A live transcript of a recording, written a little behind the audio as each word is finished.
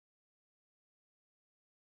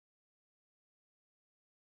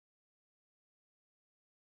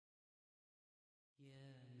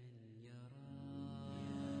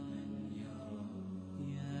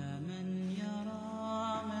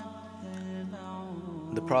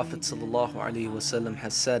The Prophet ﷺ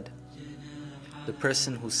has said, "The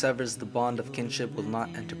person who severs the bond of kinship will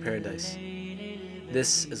not enter paradise."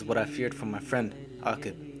 This is what I feared from my friend,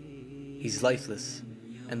 Aqib. He's lifeless,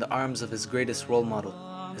 in the arms of his greatest role model,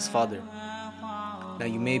 his father. Now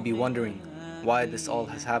you may be wondering why this all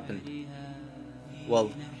has happened.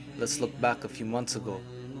 Well, let's look back a few months ago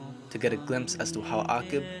to get a glimpse as to how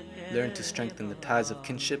Aqib learned to strengthen the ties of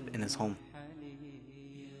kinship in his home.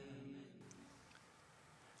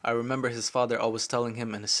 I remember his father always telling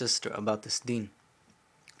him and his sister about this deen,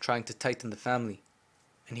 trying to tighten the family,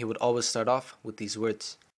 and he would always start off with these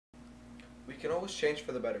words. We can always change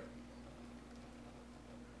for the better.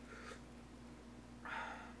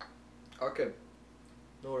 Aqib,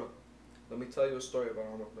 Nora, let me tell you a story about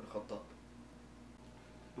Umar bin Khattab.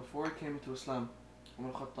 Before he came into Islam,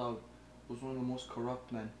 Umar Khattab was one of the most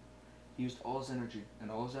corrupt men. He used all his energy and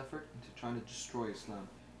all his effort into trying to destroy Islam.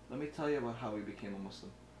 Let me tell you about how he became a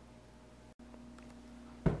Muslim.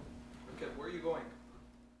 Okay, where are you going?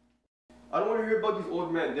 I don't want to hear about these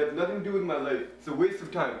old men. They have nothing to do with my life. It's a waste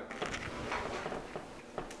of time.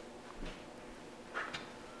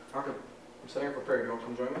 Aqib, I'm setting up for prayer. Do you want to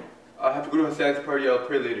come join me? I have to go to Hassan's party. I'll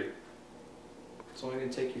pray later. It's only going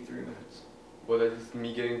to take you 3 minutes. Well, that's just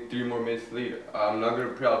me getting 3 more minutes later. I'm not going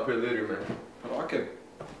to pray. I'll pray later, man. But Aqib.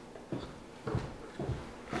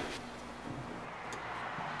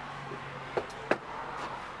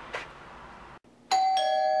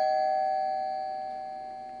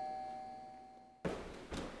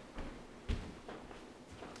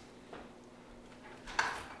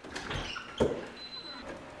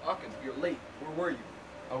 You're late. Where were you?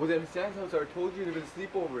 I was at Hassan's house. I told you there was a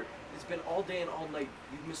sleepover. It's been all day and all night.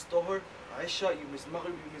 You missed Dhuhr, Aisha, you missed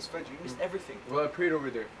Maghrib, you missed Fajr, you missed everything. Well, I prayed over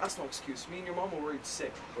there. That's no excuse. Me and your mom were worried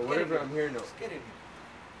sick. But whatever, I'm here now. Just get in here.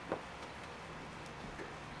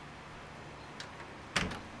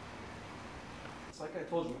 It's like I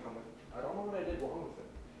told you, Muhammad. I don't know what I did wrong with him.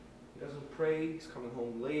 He doesn't pray, he's coming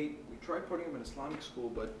home late. We tried putting him in Islamic school,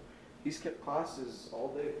 but he skipped classes all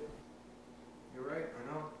day. You're right,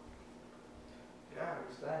 I know. Yeah, I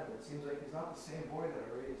understand, but it seems like he's not the same boy that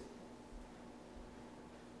I raised.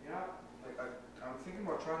 Yeah, like I'm thinking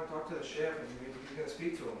about trying to talk to the sheikh and maybe he's going to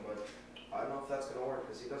speak to him, but I don't know if that's going to work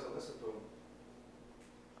because he doesn't listen to him.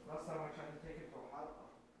 Last time I tried to take him to a halqa,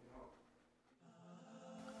 you know.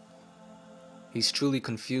 He's truly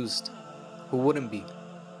confused. Who wouldn't be?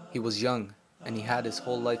 He was young, and he had his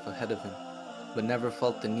whole life ahead of him, but never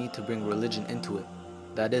felt the need to bring religion into it.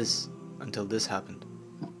 That is, until this happened.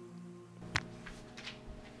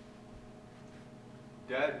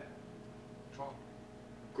 Dad, What's wrong?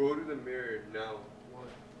 go to the mirror now. What?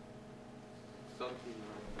 Something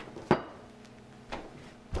wrong.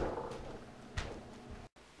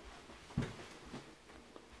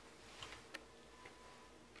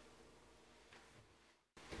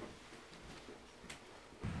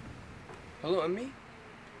 Hello, Ammi?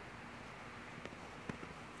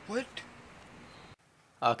 What?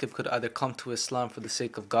 Aqib could either come to Islam for the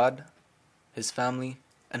sake of God, his family,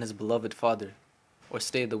 and his beloved father, or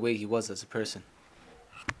stay the way he was as a person.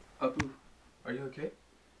 Abu, are you okay?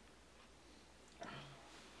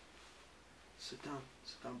 Sit down,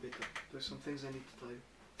 Bhikha. There's some things I need to tell you.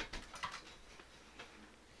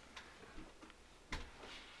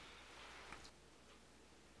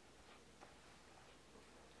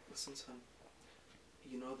 Listen, son.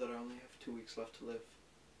 You know that I only have 2 weeks left to live.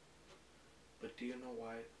 But do you know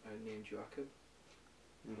why I named you Aqib?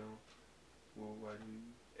 No. Well, why do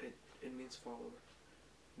you? It means follower.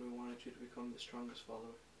 We wanted you to become the strongest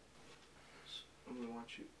follower. And we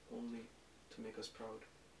want you only to make us proud.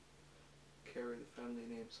 Carry the family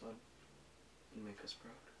name, son, and make us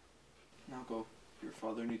proud. Now go. Your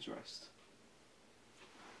father needs rest.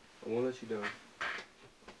 I won't let you down.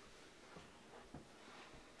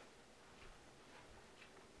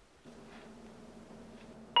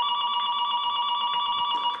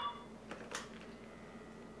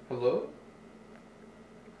 Hello?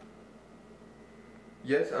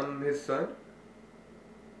 Yes, I'm his son.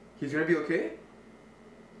 He's gonna be okay?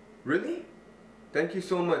 Really? Thank you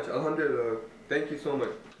so much. Alhamdulillah. Thank you so much.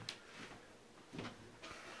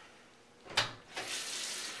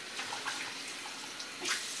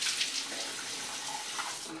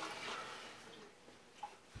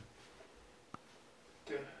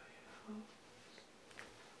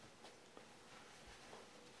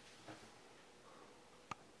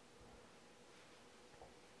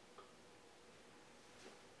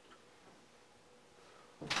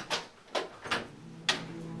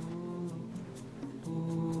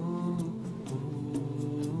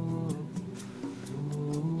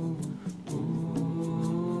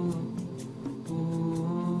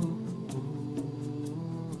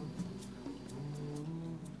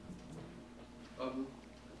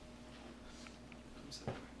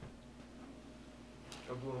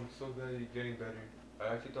 so glad you're getting better.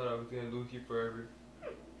 I actually thought I was gonna lose you forever.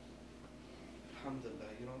 Alhamdulillah,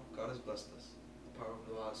 you know, God has blessed us. The power of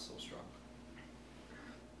dua is so strong.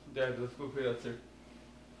 Dad, let's go play that, sir.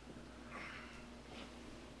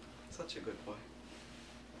 Such a good boy.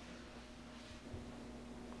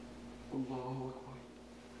 Allahu Akbar.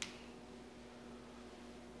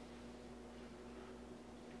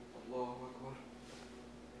 Allahu Akbar.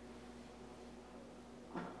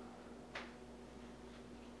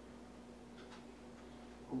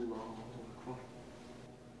 Allahu Akbar.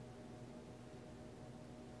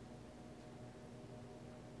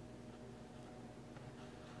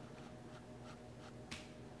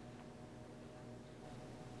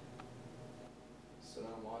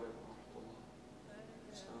 Assalamu alaikum wa rahmatullah.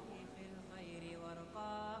 في الخير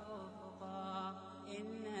وارقى أفقا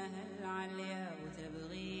إنها العلياء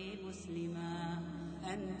تبغي مسلما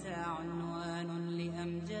أنت عنوان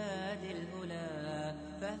لأمجاد الأولى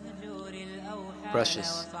فاهجر الأوحال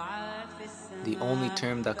Precious, وصعد في السماء the only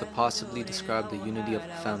term that could possibly describe the unity of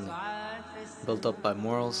a family, built up by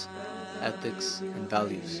morals, ethics, and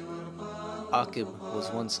values. Aqib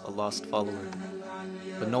was once a lost follower,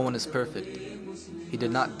 but no one is perfect. He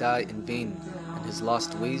did not die in vain, and his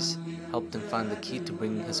lost ways helped him find the key to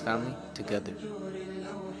bringing his family together.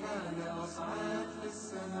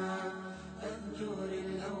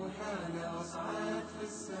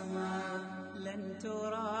 لن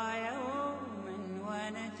ترى يوما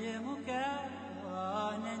ونجمك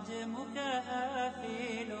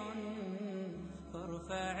آفل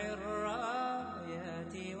فارفع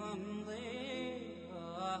الرايات وامضي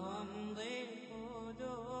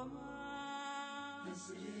قدما